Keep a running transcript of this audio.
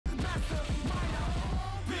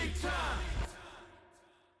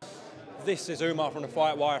This is Umar from the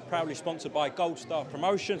Fight Wire, proudly sponsored by Gold Star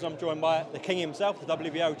Promotions. I'm joined by the king himself, the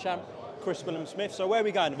WBO champ, Chris Billam-Smith. So where are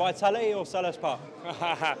we going, Vitality or SELHURST Park?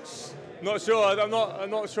 Not sure. I'm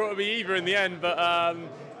not sure it'll be either in the end, but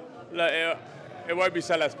look, it won't be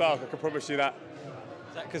SELHURST Park. I can promise you that.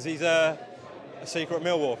 Is that because he's a secret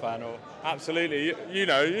Millwall fan, or? Absolutely. You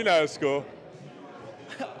know the score.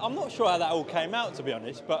 I'm not sure how that all came out, to be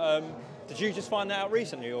honest. But did you just find that out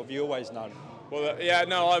recently, or have you always known? Well, yeah,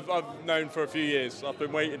 no, I've known for a few years. I've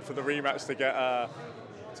been waiting for the rematch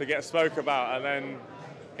to get spoke about, and then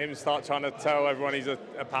him start trying to tell everyone he's a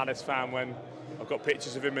Palace fan when I've got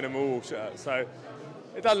pictures of him in a Millwall shirt. So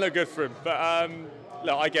it doesn't look good for him. But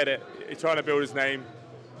look, I get it. He's trying to build his name.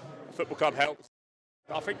 A football club helps.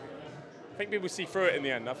 I think people see through it in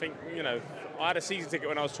the end. I think, you know, I had a season ticket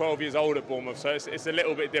when I was 12 years old at Bournemouth, so it's a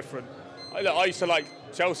little bit different. I used to like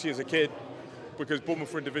Chelsea as a kid because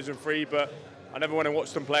Bournemouth were in Division 3, but I never went and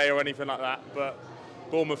watched them play or anything like that. But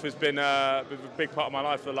Bournemouth has been a big part of my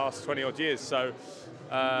life for the last 20 odd years, so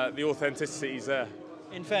the authenticity is there.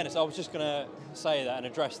 In fairness, I was just going to say that and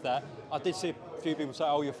address that. I did see a few people say,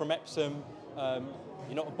 "Oh, you're from Epsom,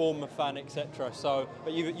 you're not a Bournemouth fan, etc." So,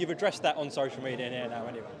 but you've addressed that on social media here now,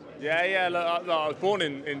 anyway. Yeah. Look, I was born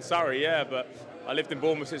in Surrey, yeah, but I lived in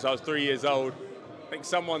Bournemouth since I was 3 years old. I think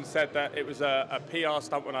someone said that it was a PR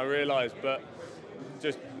stunt when I realised, but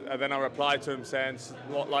then I replied to him saying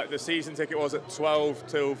what like the season ticket was at 12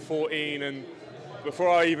 till 14, and before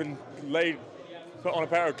I even put on a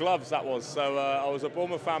pair of gloves, that was. So I was a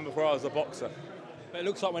Bournemouth fan before I was a boxer. But it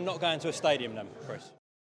looks like we're not going to a stadium then, Chris.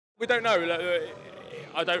 We don't know.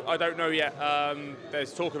 I don't know yet.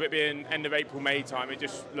 There's talk of it being end of April, May time.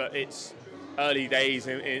 It's early days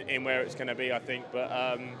in where it's going to be, I think.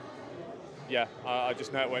 But yeah, I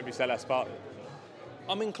just know it won't be SELHURST Park.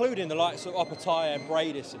 I'm including the likes of Opetaia and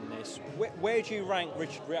Briedis in this. Where do you rank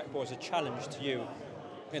Richard Riakporhe as a challenge to you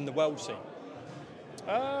in the world scene?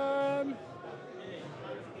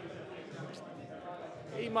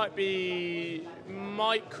 He might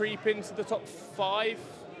creep into the top 5.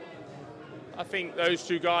 I think those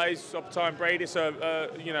two guys, Opetaia and Briedis,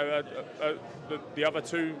 the other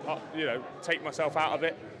two, take myself out of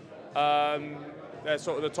it. They're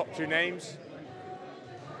sort of the top 2 names.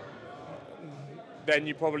 Then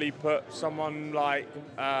you probably put someone like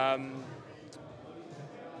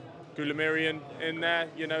Goulamirian in there.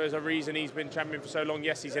 You know, there's a reason he's been champion for so long.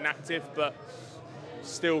 Yes, he's inactive, but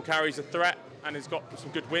still carries a threat and has got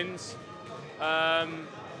some good wins.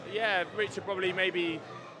 Yeah, Richard probably maybe,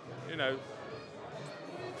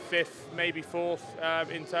 5th, maybe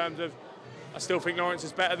 4th in terms of. I still think Lawrence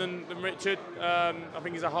is better than Richard. I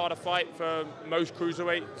think he's a harder fight for most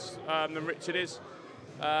cruiserweights than Richard is.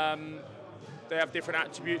 They have different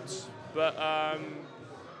attributes, but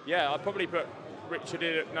yeah, I'd probably put Richard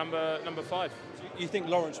in at number 5. You think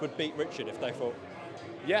Lawrence would beat Richard if they fought?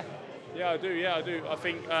 Yeah, I do. I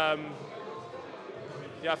think, I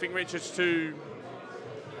think Richard's too.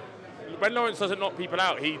 When Lawrence doesn't knock people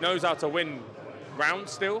out, he knows how to win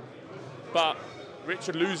rounds still, but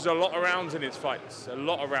Richard loses a lot of rounds in his fights,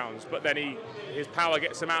 but then his power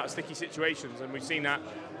gets him out of sticky situations, and we've seen that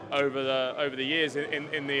over the years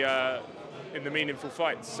in the meaningful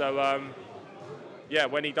fights. So yeah,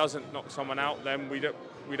 when he doesn't knock someone out, then we don't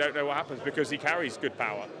know what happens, because he carries good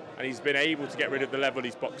power and he's been able to get rid of the level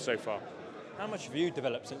he's boxed so far. How much have you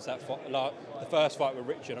developed since that fight, like the first fight with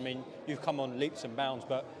Richard? I mean, you've come on leaps and bounds,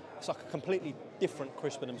 but it's like a completely different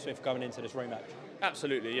Chris Billam-Smith going into this rematch.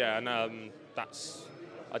 Absolutely, yeah, and I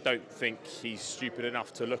don't think he's stupid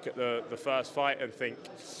enough to look at the first fight and think,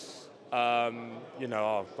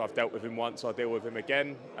 I've dealt with him once, I'll deal with him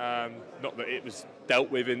again. Not that it was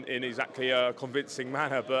dealt with in exactly a convincing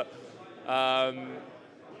manner, but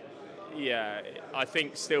yeah, I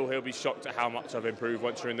think still he'll be shocked at how much I've improved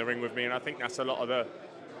once you're in the ring with me, and I think that's a lot of I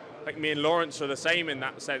think me and Lawrence are the same in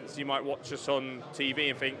that sense. You might watch us on TV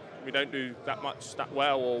and think we don't do that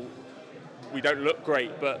well, or we don't look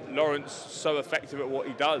great, but Lawrence is so effective at what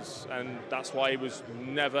he does, and that's why he was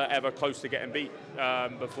never ever close to getting beat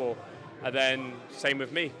before. And then same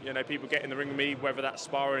with me, people get in the ring with me, whether that's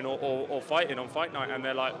sparring or fighting on fight night, and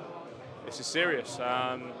they're like, this is serious.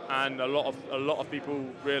 And a lot of people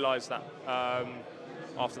realise that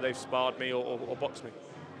after they've sparred me or boxed me.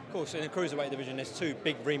 Of course, in the cruiserweight division, there's 2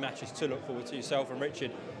 big rematches to look forward to, yourself and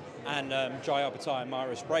Richard, and Jai Opetaia and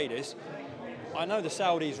Briedis. I know the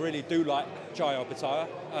Saudis really do like Jai Opetaia,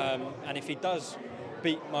 and if he does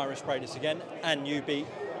beat Briedis again, and you beat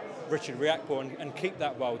Richard Riakporhe and keep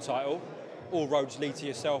that world title, all roads lead to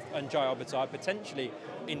yourself and Jai Opetaia potentially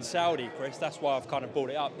in Saudi, Chris. That's why I've kind of brought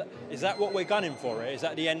it up. Is that what we're gunning for here? Is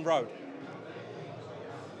that the end road?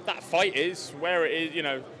 that fight is, where it is, you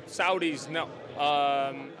know, Saudi's not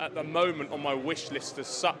at the moment on my wish list as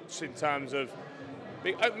such in terms of,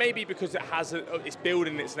 maybe because it's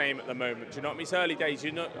building its name at the moment. Do you know what I mean? It's early days.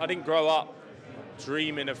 You know, I didn't grow up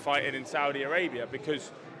dreaming of fighting in Saudi Arabia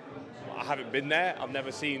because I haven't been there. I've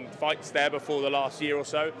never seen fights there before the last year or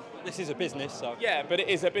so. This is a business, so. Yeah, but it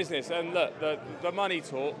is a business, and look, the money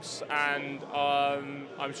talks, and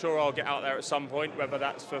I'm sure I'll get out there at some point, whether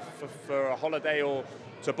that's for a holiday or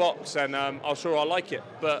to box, and I'm sure I'll like it.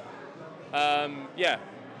 But yeah,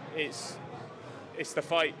 it's the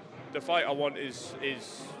fight. The fight I want is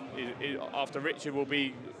after Richard will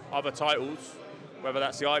be other titles, whether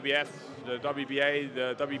that's the IBF, the WBA,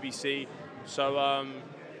 the WBC. So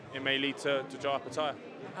it may lead to Jai Opetaia.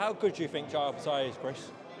 How good do you think Jai Opetaia is,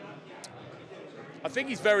 Chris? I think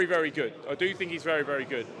he's very, very good. I do think he's very, very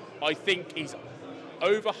good. I think he's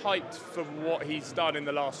overhyped for what he's done in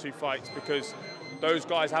the last 2 fights because those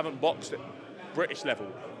guys haven't boxed at British level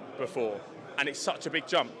before, and it's such a big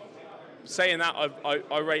jump. Saying that,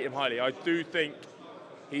 I rate him highly. I do think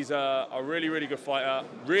he's a really, really good fighter.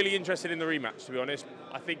 Really interested in the rematch, to be honest.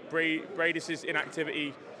 I think Briedis'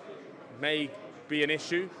 inactivity may be an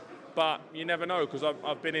issue, but you never know, because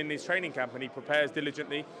I've been in his training camp and he prepares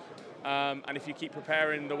diligently. And if you keep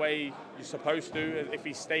preparing the way you're supposed to, if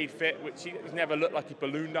he stayed fit, which he's never looked like he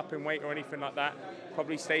ballooned up in weight or anything like that,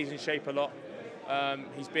 probably stays in shape a lot.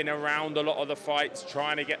 He's been around a lot of the fights,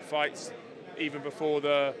 trying to get fights, even before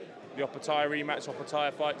the Opetaia rematch,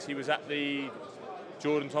 Opetaia fights. He was at the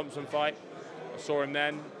Jordan Thompson fight. I saw him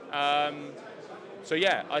then. So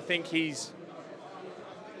yeah, I think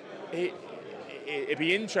it'd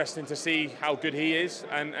be interesting to see how good he is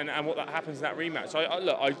and what that happens in that rematch.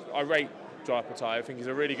 I rate Jai Opetaia. I think he's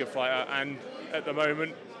a really good fighter, and at the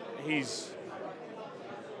moment he's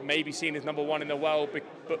maybe seen as #1 in the world, but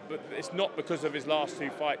it's not because of his last 2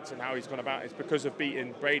 fights and how he's gone about. It's because of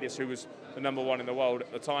beating Briedis, who was the #1 in the world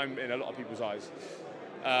at the time in a lot of people's eyes.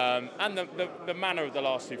 And the manner of the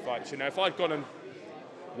last 2 fights. You know, if I'd gone and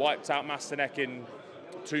wiped out Masterneck in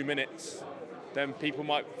 2 minutes, then people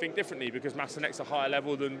might think differently because Masterneck's a higher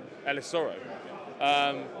level than Ellis Soro.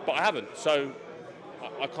 But I haven't, so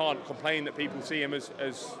I can't complain that people see him as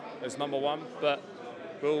 #1. But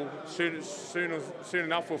we'll soon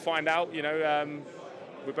enough we'll find out. You know,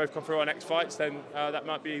 we both come through our next fights, then that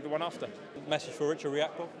might be the one after. Message for Richard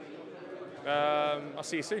Riakporhe? I'll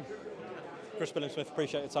see you soon. Chris Billam-Smith,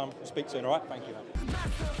 appreciate your time. We'll speak soon, all right? Thank you.